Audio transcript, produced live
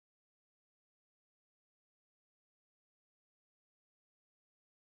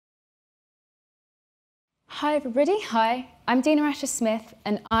Hi everybody, hi. I'm Dina Asher-Smith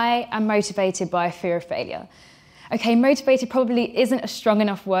and I am motivated by a fear of failure. Okay, motivated probably isn't a strong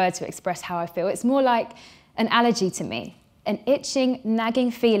enough word to express how I feel. It's more like an allergy to me, an itching,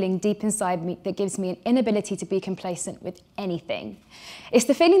 nagging feeling deep inside me that gives me an inability to be complacent with anything. It's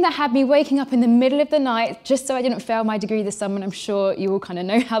the feeling that had me waking up in the middle of the night just so I didn't fail my degree this summer, and I'm sure you all kind of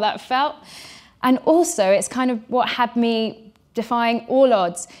know how that felt. And also, it's kind of what had me defying all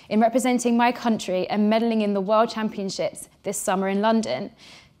odds in representing my country and medaling in the World Championships this summer in London,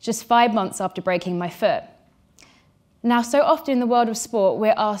 just 5 months after breaking my foot. Now, so often in the world of sport,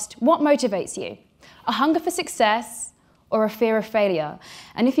 we're asked, what motivates you? A hunger for success or a fear of failure?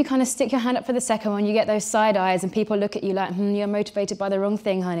 And if you kind of stick your hand up for the second one, you get those side eyes and people look at you like, you're motivated by the wrong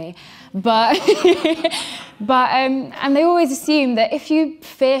thing, honey. But, and they always assume that if you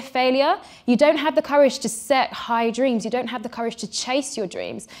fear failure, you don't have the courage to set high dreams, you don't have the courage to chase your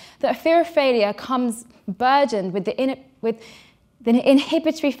dreams, that a fear of failure comes burdened with the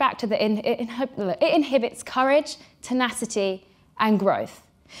inhibitory factor that it inhibits courage, tenacity, and growth.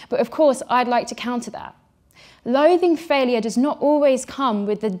 But of course, I'd like to counter that. Loathing failure does not always come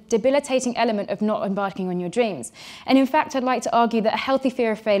with the debilitating element of not embarking on your dreams. And in fact, I'd like to argue that a healthy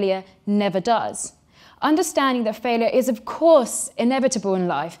fear of failure never does. Understanding that failure is, of course, inevitable in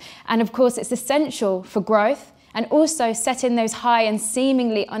life, and of course, it's essential for growth, and also setting those high and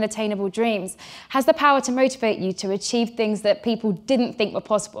seemingly unattainable dreams has the power to motivate you to achieve things that people didn't think were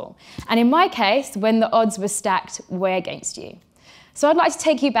possible. And in my case, when the odds were stacked way against you. So I'd like to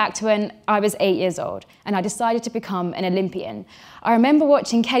take you back to when I was 8 years old and I decided to become an Olympian. I remember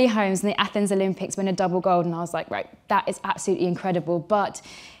watching Kelly Holmes in the Athens Olympics win a double gold, and I was like, right, that is absolutely incredible. But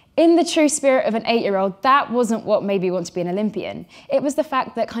in the true spirit of an 8-year-old, that wasn't what made me want to be an Olympian. It was the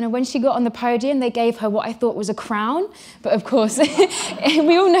fact that kind of when she got on the podium, they gave her what I thought was a crown. But of course,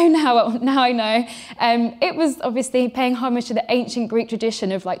 we all know now I know. It was obviously paying homage to the ancient Greek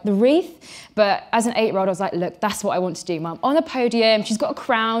tradition of like the wreath. But as an 8-year-old, I was like, look, that's what I want to do, Mum. On a podium, she's got a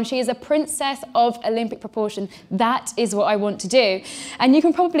crown, she is a princess of Olympic proportion. That is what I want to do. And you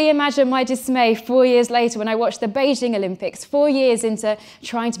can probably imagine my dismay 4 years later when I watched the Beijing Olympics, 4 years into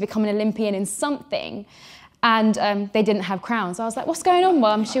trying to become an Olympian in something, and they didn't have crowns. I was like, what's going on,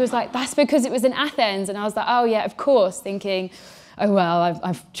 Mum? She was like, that's because it was in Athens. And I was like, oh yeah, of course, thinking, oh well,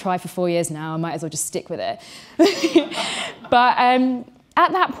 I've tried for 4 years now, I might as well just stick with it. But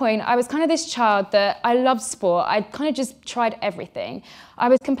at that point, I was kind of this child that I loved sport. I kind of just tried everything. I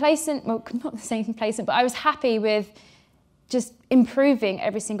was complacent, well, not saying complacent, but I was happy with just improving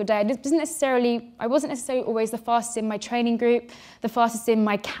every single day. I wasn't necessarily always the fastest in my training group, the fastest in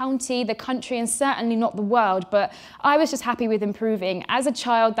my county, the country, and certainly not the world, but I was just happy with improving. As a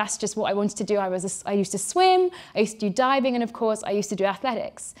child, that's just what I wanted to do. I used to swim, I used to do diving, and of course, I used to do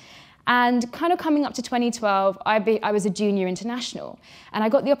athletics. And kind of coming up to 2012, I was a junior international, and I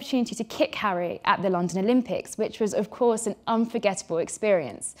got the opportunity to kick Harry at the London Olympics, which was, of course, an unforgettable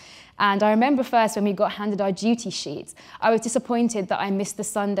experience. And I remember first when we got handed our duty sheets, I was disappointed that I missed the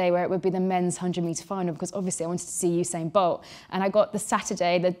Sunday where it would be the men's 100-metre final, because obviously I wanted to see Usain Bolt. And I got the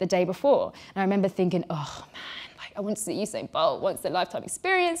Saturday, the day before. And I remember thinking, oh man, I want to see Usain Bolt, once a lifetime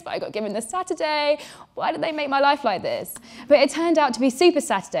experience, but I got given the Saturday. Why did they make my life like this? But it turned out to be Super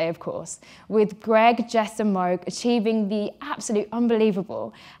Saturday, of course, with Greg, Jess and Mo achieving the absolute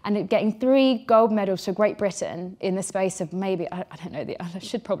unbelievable and getting 3 gold medals for Great Britain in the space of maybe, I don't know, I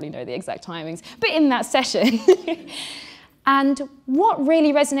should probably know the exact timings, but in that session. And what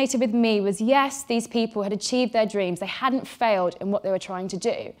really resonated with me was, yes, these people had achieved their dreams. They hadn't failed in what they were trying to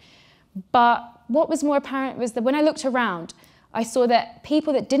do. But what was more apparent was that when I looked around, I saw that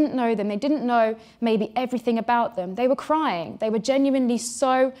people that didn't know them, they didn't know maybe everything about them, they were crying. They were genuinely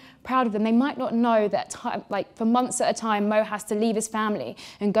so proud of them. They might not know that like for months at a time, Mo has to leave his family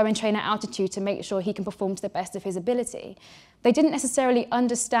and go and train at altitude to make sure he can perform to the best of his ability. They didn't necessarily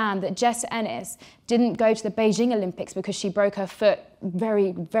understand that Jess Ennis didn't go to the Beijing Olympics because she broke her foot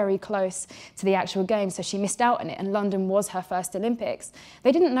very, very close to the actual games, so she missed out on it, and London was her first Olympics.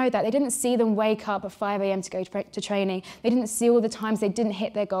 They didn't know that. They didn't see them wake up at 5 a.m. to go to training. They didn't see all the times they didn't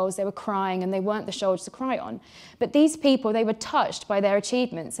hit their goals. They were crying, and they weren't the shoulders to cry on. But these people, they were touched by their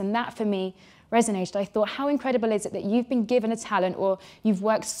achievements, and that for me resonated. I thought, how incredible is it that you've been given a talent, or you've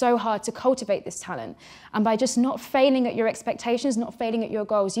worked so hard to cultivate this talent, and by just not failing at your expectations, not failing at your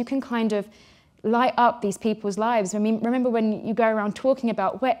goals, you can kind of light up these people's lives. I mean, remember when you go around talking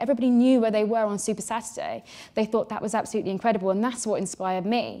about where everybody knew where they were on Super Saturday, they thought that was absolutely incredible, and that's what inspired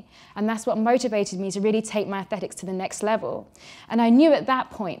me. And that's what motivated me to really take my athletics to the next level. And I knew at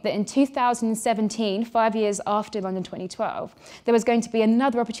that point that in 2017, 5 years after London 2012, there was going to be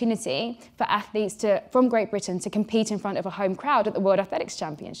another opportunity for athletes from Great Britain to compete in front of a home crowd at the World Athletics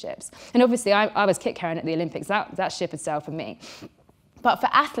Championships. And obviously I was kit carrying at the Olympics, that ship had sailed for me. But for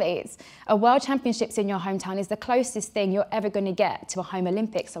athletes, a World Championships in your hometown is the closest thing you're ever going to get to a home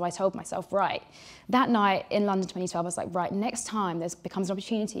Olympics. So I told myself, right, that night in London 2012, I was like, right, next time there becomes an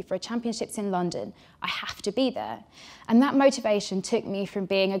opportunity for a championships in London, I have to be there. And that motivation took me from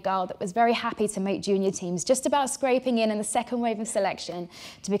being a girl that was very happy to make junior teams, just about scraping in the second wave of selection,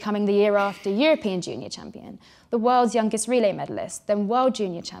 to becoming the year after European junior champion, the world's youngest relay medalist, then world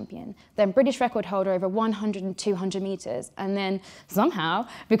junior champion, then British record holder over 100 and 200 meters, and then somehow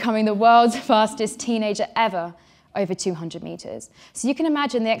becoming the world's fastest teenager ever over 200 meters. So you can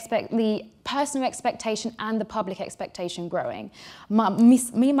imagine the personal expectation and the public expectation growing.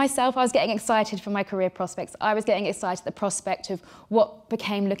 Myself, I was getting excited for my career prospects. I was getting excited at the prospect of what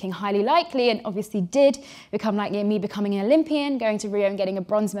became looking highly likely, and obviously did become likely, me becoming an Olympian, going to Rio and getting a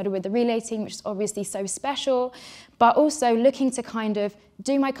bronze medal with the relay team, which is obviously so special, but also looking to kind of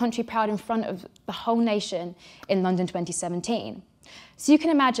do my country proud in front of the whole nation in London 2017. So you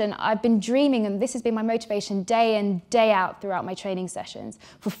can imagine I've been dreaming, and this has been my motivation day in, day out throughout my training sessions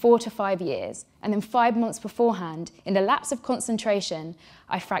for 4 to 5 years. And then 5 months beforehand, in the lapse of concentration,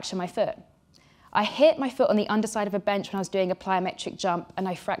 I fractured my foot. I hit my foot on the underside of a bench when I was doing a plyometric jump, and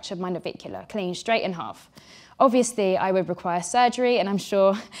I fractured my navicular, clean, straight in half. Obviously, I would require surgery, and I'm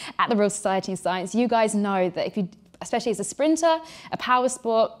sure at the Royal Society of Science, you guys know that if you, especially as a sprinter, a power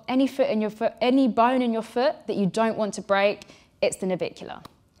sport, any bone in your foot that you don't want to break, it's the navicular.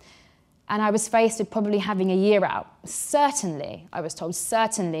 And I was faced with probably having a year out. Certainly, I was told,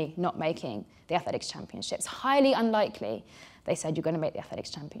 certainly not making the athletics championships. Highly unlikely, they said, you're going to make the athletics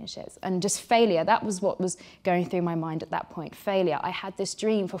championships. And just failure, that was what was going through my mind at that point, failure. I had this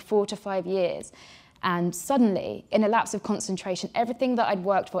dream for 4 to 5 years. And suddenly, in a lapse of concentration, everything that I'd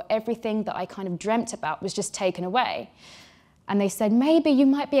worked for, everything that I kind of dreamt about was just taken away. And they said, maybe you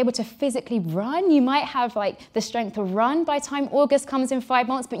might be able to physically run. You might have like the strength to run by the time August comes in 5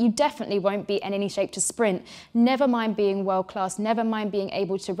 months, but you definitely won't be in any shape to sprint. Never mind being world class, never mind being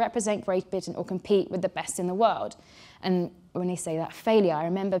able to represent Great Britain or compete with the best in the world. And when they say that, failure, I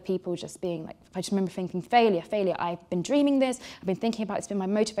remember people just being like, I just remember thinking, failure, failure. I've been dreaming this, I've been thinking about it, it's been my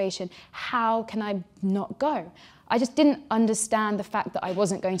motivation. How can I not go? I just didn't understand the fact that I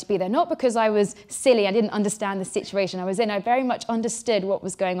wasn't going to be there. Not because I was silly, I didn't understand the situation I was in. I very much understood what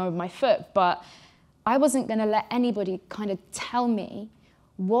was going on with my foot, but I wasn't going to let anybody kind of tell me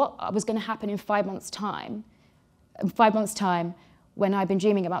what was going to happen in 5 months' time. 5 months' time, when I'd been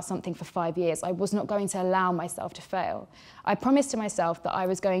dreaming about something for 5 years. I was not going to allow myself to fail. I promised to myself that I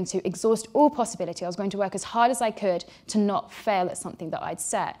was going to exhaust all possibility. I was going to work as hard as I could to not fail at something that I'd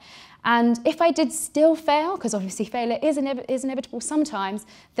set. And if I did still fail, because obviously failure is inevitable sometimes,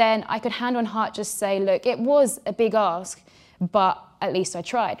 then I could hand on heart just say, look, it was a big ask, but at least I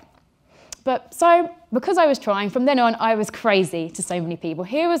tried. But so, because I was trying, from then on, I was crazy to so many people.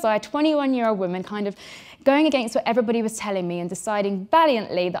 Here was I, a 21-year-old woman, kind of going against what everybody was telling me and deciding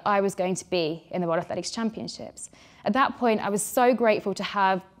valiantly that I was going to be in the World Athletics Championships. At that point, I was so grateful to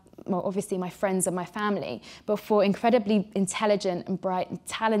have, well, obviously my friends and my family, but for incredibly intelligent and bright and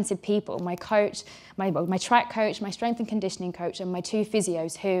talented people, my coach, my track coach, my strength and conditioning coach, and my 2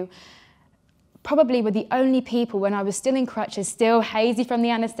 physios who probably were the only people when I was still in crutches, still hazy from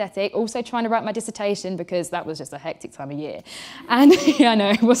the anaesthetic, also trying to write my dissertation because that was just a hectic time of year. And yeah, I know,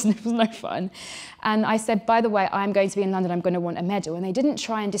 it was no fun. And I said, by the way, I'm going to be in London, I'm going to want a medal. And they didn't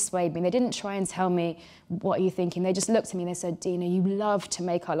try and dissuade me. They didn't try and tell me, what are you thinking? They just looked at me and they said, Dina, you love to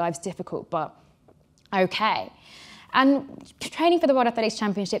make our lives difficult, but okay. And training for the World Athletics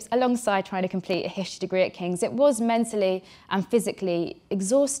Championships alongside trying to complete a history degree at King's, it was mentally and physically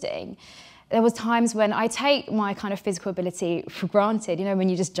exhausting. There was times when I take my kind of physical ability for granted, you know, when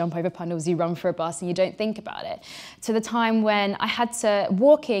you just jump over puddles, you run for a bus and you don't think about it, to the time when I had to,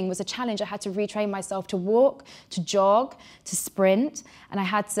 walking was a challenge. I had to retrain myself to walk, to jog, to sprint, and I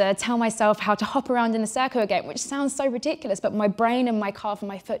had to tell myself how to hop around in a circle again, which sounds so ridiculous, but my brain and my calf and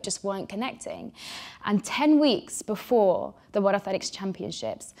my foot just weren't connecting. And 10 weeks before the World Athletics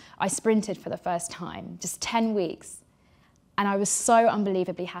Championships, I sprinted for the first time, just 10 weeks. And I was so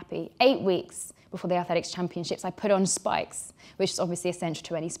unbelievably happy. 8 weeks before the Athletics Championships, I put on spikes, which is obviously essential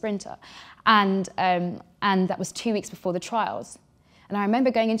to any sprinter. And that was 2 weeks before the trials. And I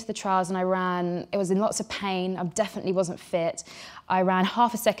remember going into the trials and I ran, it was in lots of pain, I definitely wasn't fit. I ran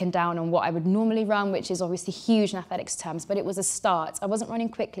half a second down on what I would normally run, which is obviously huge in athletics terms, but it was a start. I wasn't running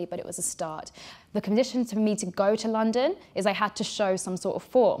quickly, but it was a start. The condition for me to go to London is I had to show some sort of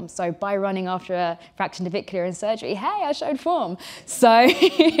form. So by running after a fracture navicular in surgery, hey, I showed form. So,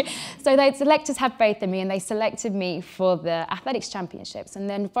 so the selectors had faith in me and they selected me for the athletics championships. And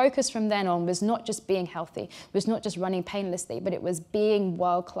then focus from then on was not just being healthy, was not just running painlessly, but it was being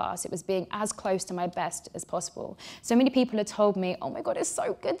world class. It was being as close to my best as possible. So many people had told me, oh my God, it's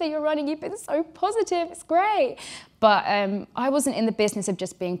so good that you're running. You've been so positive. It's great. But I wasn't in the business of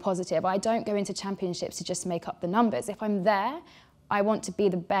just being positive. I don't go into championships to just make up the numbers. If I'm there, I want to be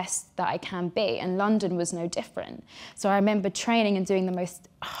the best that I can be, and London was no different. So I remember training and doing the most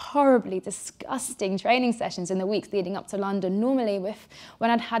horribly disgusting training sessions in the weeks leading up to London. Normally, when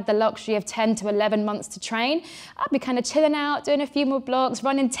I'd had the luxury of 10 to 11 months to train, I'd be kind of chilling out, doing a few more blocks,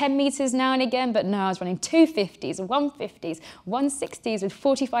 running 10 meters now and again, but no, I was running 250s, 150s, 160s with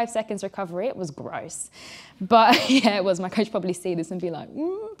 45 seconds recovery. It was gross. But yeah, it was. My coach probably see this and be like,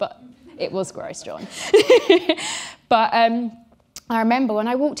 but it was gross, John. But I remember when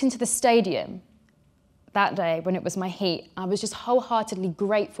I walked into the stadium that day, when it was my heat, I was just wholeheartedly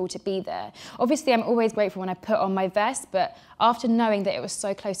grateful to be there. Obviously, I'm always grateful when I put on my vest, but after knowing that it was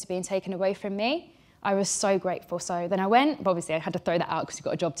so close to being taken away from me, I was so grateful. So then I went, but obviously I had to throw that out because you've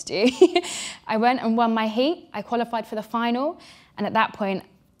got a job to do. I went and won my heat. I qualified for the final. And at that point,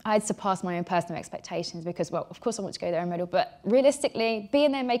 I had surpassed my own personal expectations because, well, of course I want to go there and medal, but realistically,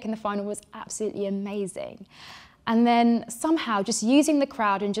 being there making the final was absolutely amazing. And then somehow just using the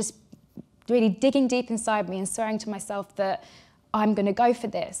crowd and just really digging deep inside me and swearing to myself that I'm going to go for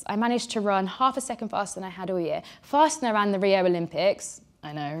this. I managed to run half a second faster than I had all year. Faster than I ran the Rio Olympics.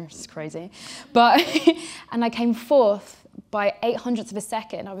 I know, it's crazy. But, and I came fourth by 0.08 of a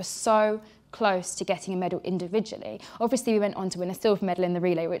second. I was so close to getting a medal individually. Obviously, we went on to win a silver medal in the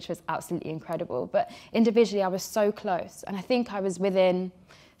relay, which was absolutely incredible. But individually, I was so close. And I think I was within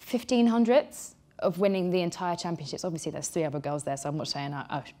 1,500ths of winning the entire championships. Obviously, there's 3 other girls there, so I'm not saying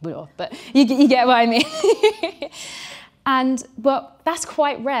I would, but you get what I mean. But that's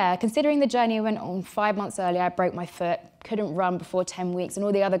quite rare. Considering the journey I went on 5 months earlier, I broke my foot, couldn't run before 10 weeks, and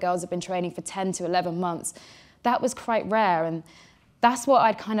all the other girls have been training for 10 to 11 months. That was quite rare, and that's what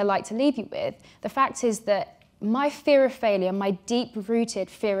I'd kind of like to leave you with. The fact is that my fear of failure, my deep-rooted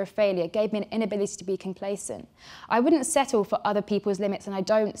fear of failure, gave me an inability to be complacent. I wouldn't settle for other people's limits, and I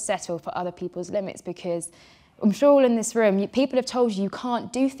don't settle for other people's limits because I'm sure all in this room, people have told you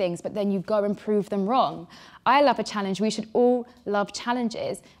can't do things, but then you go and prove them wrong. I love a challenge. We should all love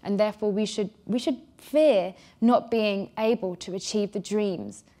challenges, and therefore we should fear not being able to achieve the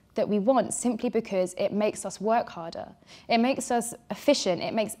dreams that we want simply because it makes us work harder. It makes us efficient.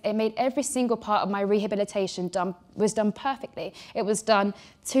 It made every single part of my rehabilitation was done perfectly. It was done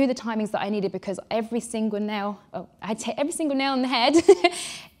to the timings that I needed because every single nail, I'd take every single nail on the head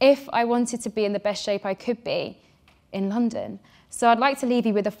if I wanted to be in the best shape I could be in London. So I'd like to leave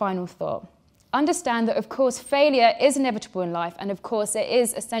you with a final thought. Understand that, of course, failure is inevitable in life, and of course, it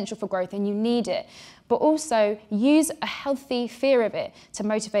is essential for growth and you need it. But also use a healthy fear of it to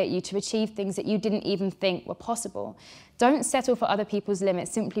motivate you to achieve things that you didn't even think were possible. Don't settle for other people's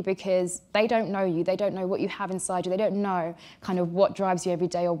limits simply because they don't know you, they don't know what you have inside you, they don't know kind of what drives you every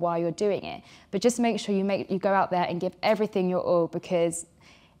day or why you're doing it. But just make sure you go out there and give everything your all because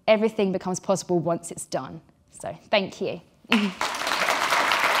everything becomes possible once it's done. So thank you.